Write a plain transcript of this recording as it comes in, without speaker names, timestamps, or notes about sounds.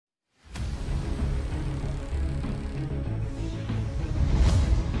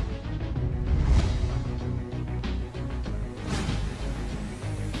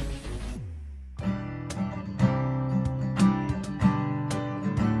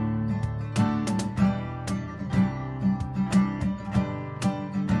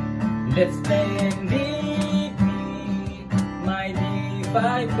Let's play MVP, My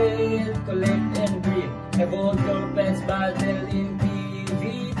DeFi Pet, collect and breed, evolve your pets, battle in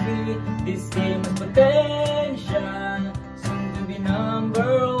PvP. This game has potential, soon to be #1.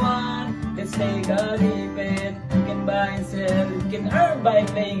 Let's take a DPET, you can buy and sell, you can earn by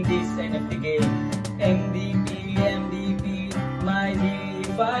playing this NFT game. MVP, My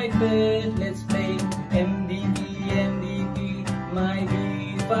DeFi Pet, let's play MVP, My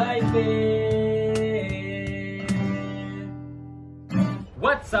DeFi Pet.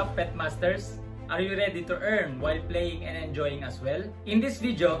 What's up, Pet Masters? Are you ready to earn while playing and enjoying as well? In this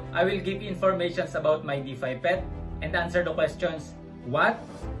video, I will give informations about My DeFi Pet and answer the questions what,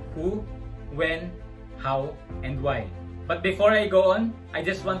 who, when, how, and why. But before I go on, I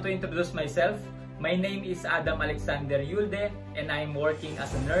just want to introduce myself. My name is Adam Alexander Yulde and I'm working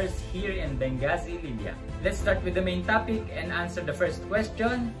as a nurse here in Benghazi, Libya. Let's start with the main topic and answer the first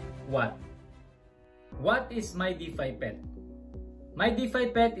question, what? What is My DeFi Pet? My DeFi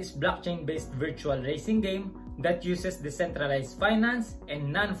Pet is blockchain-based virtual racing game that uses decentralized finance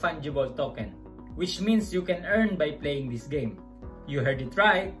and non-fungible token, which means you can earn by playing this game. You heard it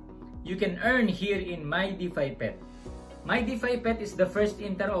right, you can earn here in My DeFi Pet. My DeFi Pet is the first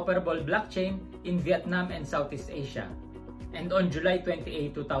interoperable blockchain in Vietnam and Southeast Asia. And on July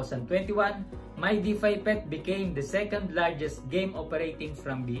 28, 2021, My DeFi Pet became the second largest game operating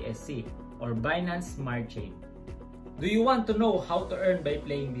from BSC or Binance Smart Chain. Do you want to know how to earn by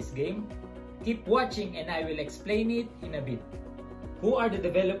playing this game? Keep watching and I will explain it in a bit. Who are the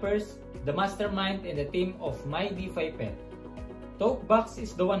developers, the mastermind, and the team of My DeFi Pet? Talkbox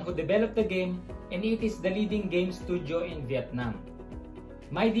is the one who developed the game and it is the leading game studio in Vietnam.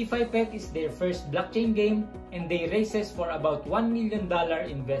 My DeFi Pet is their first blockchain game and they raises for about $1 million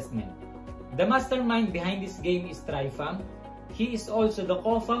investment. The mastermind behind this game is Trifam. He is also the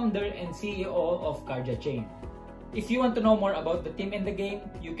co-founder and CEO of Karja Chain. If you want to know more about the team and the game,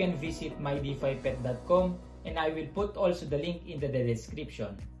 you can visit mydefipet.com and I will put also the link in the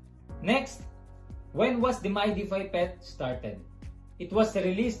description. Next, when was the My DeFi Pet started? It was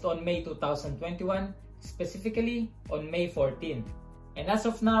released on May 2021, specifically on May 14. And as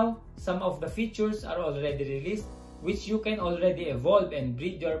of now, some of the features are already released, which you can already evolve and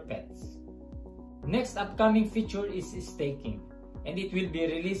breed your pets. Next upcoming feature is staking, and it will be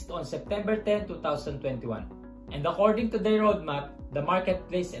released on September 10, 2021. And according to their roadmap, the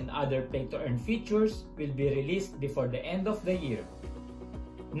marketplace and other play-to-earn features will be released before the end of the year.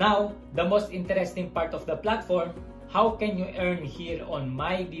 Now, the most interesting part of the platform, how can you earn here on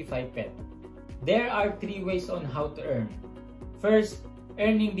My DeFi Pet? There are 3 ways on how to earn. First,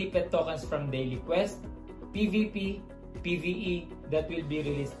 earning DPET tokens from daily quest, PvP, PvE that will be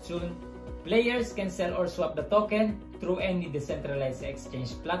released soon. Players can sell or swap the token through any decentralized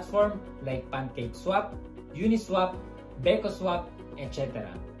exchange platform like PancakeSwap, Uniswap, BecoSwap, etc.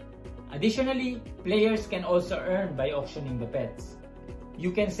 Additionally, players can also earn by auctioning the pets. You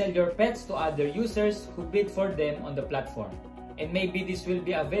can sell your pets to other users who bid for them on the platform, and maybe this will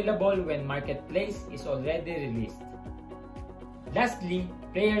be available when Marketplace is already released. Lastly,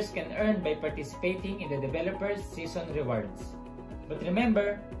 players can earn by participating in the developers' season rewards. But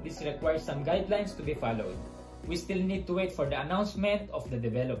remember, this requires some guidelines to be followed. We still need to wait for the announcement of the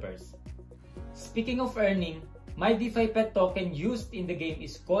developers. Speaking of earning, My DeFi Pet token used in the game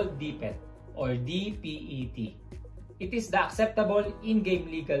is called DPET or DPET. It is the acceptable in-game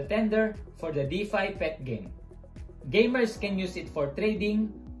legal tender for the DeFi Pet game. Gamers can use it for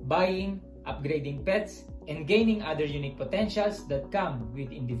trading, buying, upgrading pets, and gaining other unique potentials that come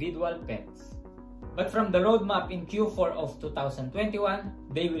with individual pets. But from the roadmap in Q4 of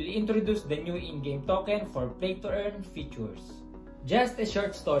 2021, they will introduce the new in-game token for play-to-earn features. Just a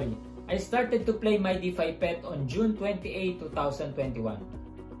short story. I started to play My DeFi Pet on June 28, 2021.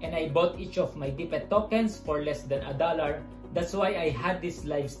 And I bought each of my DPET tokens for less than $1. That's why I had this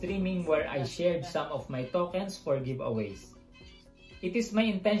live streaming where I shared some of my tokens for giveaways. It is my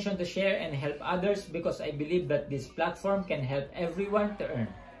intention to share and help others because I believe that this platform can help everyone to earn.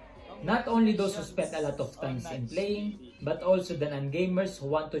 Not only those who spend a lot of time in playing, but also the non-gamers who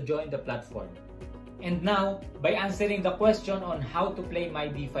want to join the platform. And now, by answering the question on how to play My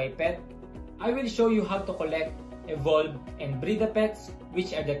DeFi Pet, I will show you how to collect, evolve, and breed the pets,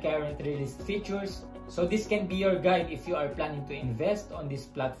 which are the current released features, so this can be your guide if you are planning to invest on this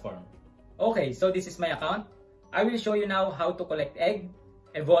platform. Okay, so this is my account. I will show you now how to collect egg,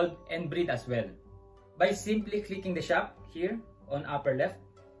 evolve, and breed as well. By simply clicking the shop here on upper left,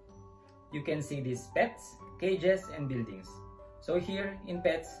 you can see these pets, cages, and buildings. So here in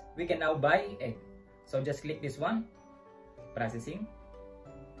pets, we can now buy egg. So just click this one, processing.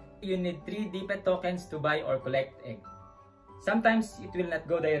 you need 3 DPET tokens to buy or collect egg. Sometimes it will not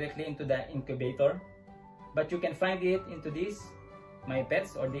go directly into the incubator, but you can find it into this My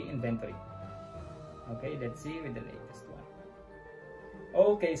Pets or the inventory. Okay, let's see with the latest one.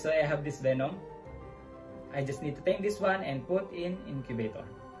 Okay, so I have this Venom. I just need to take this one and put in incubator.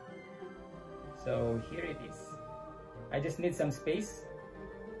 So here it is. I just need some space.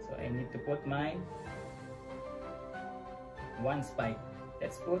 So I need to put my 1 spike.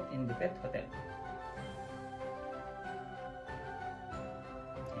 Let's put in the pet hotel.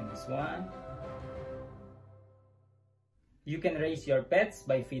 And this one. You can raise your pets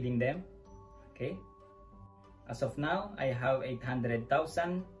by feeding them. Okay. As of now, I have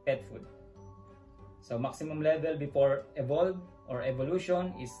 800,000 pet food. So maximum level before evolve or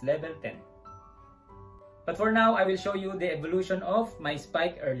evolution is level 10. But for now, I will show you the evolution of my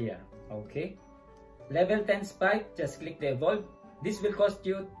spike earlier. Okay. Level 10 spike, just click the evolve. This will cost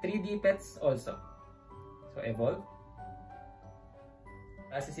you 3 DPETs also. So evolve.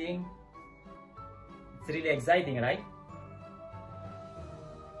 Processing. It's really exciting, right?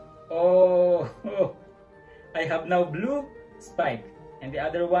 Oh, I have now blue spike and the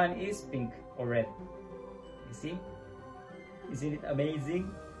other one is pink or red. You see? Isn't it amazing?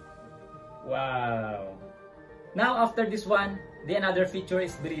 Wow. Now after this one, the another feature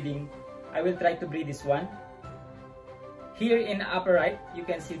is breeding. I will try to breed this one. Here in the upper right, you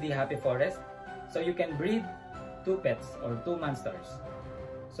can see the happy forest. So you can breed 2 pets or 2 monsters.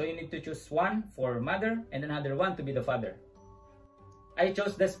 So you need to choose one for mother and another one to be the father. I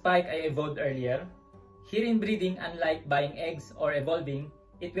chose the spike I evolved earlier. Here in breeding, unlike buying eggs or evolving,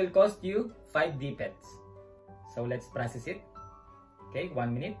 it will cost you 5 DPETs. So let's process it. Okay,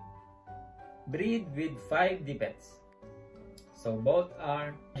 1 minute. Breed with 5 DPETs. So both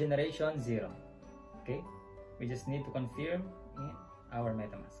are generation 0. Okay, we just need to confirm in our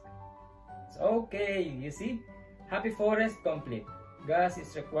MetaMask. So, okay, you see, happy forest complete. Gas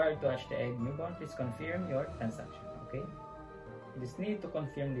is required to hatch the egg newborn. Please confirm your transaction. Okay, you just need to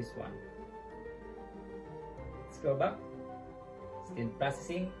confirm this one. Let's go back. Still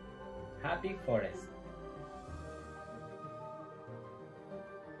processing. Happy forest.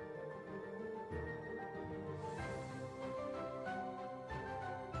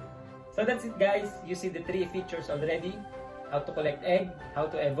 So that's it, guys. You see the 3 features already. How to collect egg, how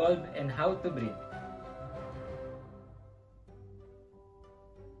to evolve, and how to breed.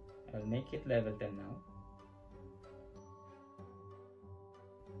 I'll make it level 10 now.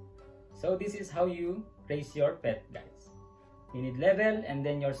 So this is how you raise your pet, guys. You need level and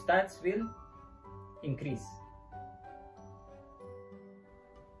then your stats will increase.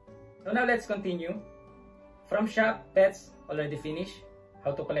 So now let's continue. From shop, pets already finished.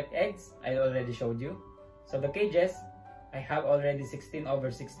 How to collect eggs, I already showed you. So the cages, I have already 16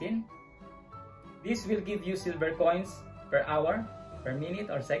 over 16. This will give you silver coins per hour, per minute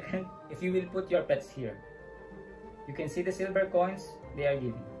or second if you will put your pets here. You can see the silver coins they are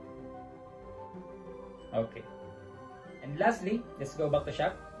giving. Okay. And lastly, let's go back to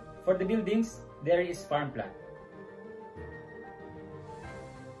shop. For the buildings, there is farm plot.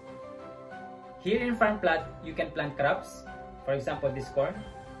 Here in farm plot, you can plant crops. For example, this corn.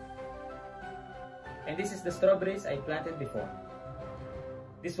 And this is the strawberries I planted before.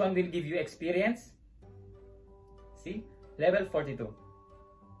 This one will give you experience. See? Level 42.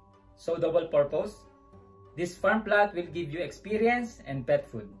 So double purpose. This farm plot will give you experience and pet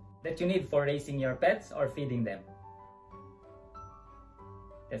food that you need for raising your pets or feeding them.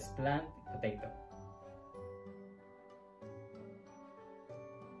 Let's plant potato.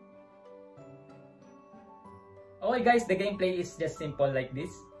 Okay guys, the gameplay is just simple like this.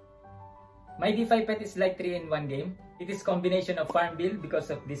 My DeFi Pet is like 3-in-1 game. It is combination of farm build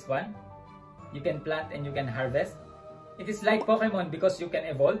because of this one. You can plant and you can harvest. It is like Pokemon because you can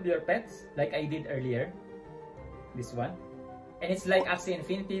evolve your pets like I did earlier. This one. And it's like Axie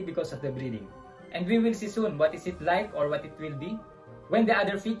Infinity because of the breeding. And we will see soon what is it like or what it will be when the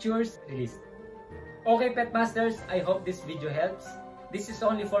other features released. Okay Pet Masters, I hope this video helps. This is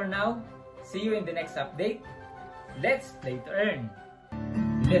only for now. See you in the next update. Let's play to earn.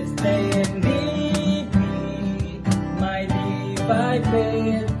 Let's play and beat My DeFi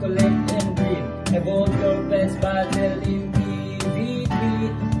Pet, collect and breed. Evolve your pets, battle in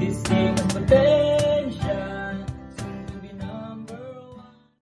PvP. This game is for them.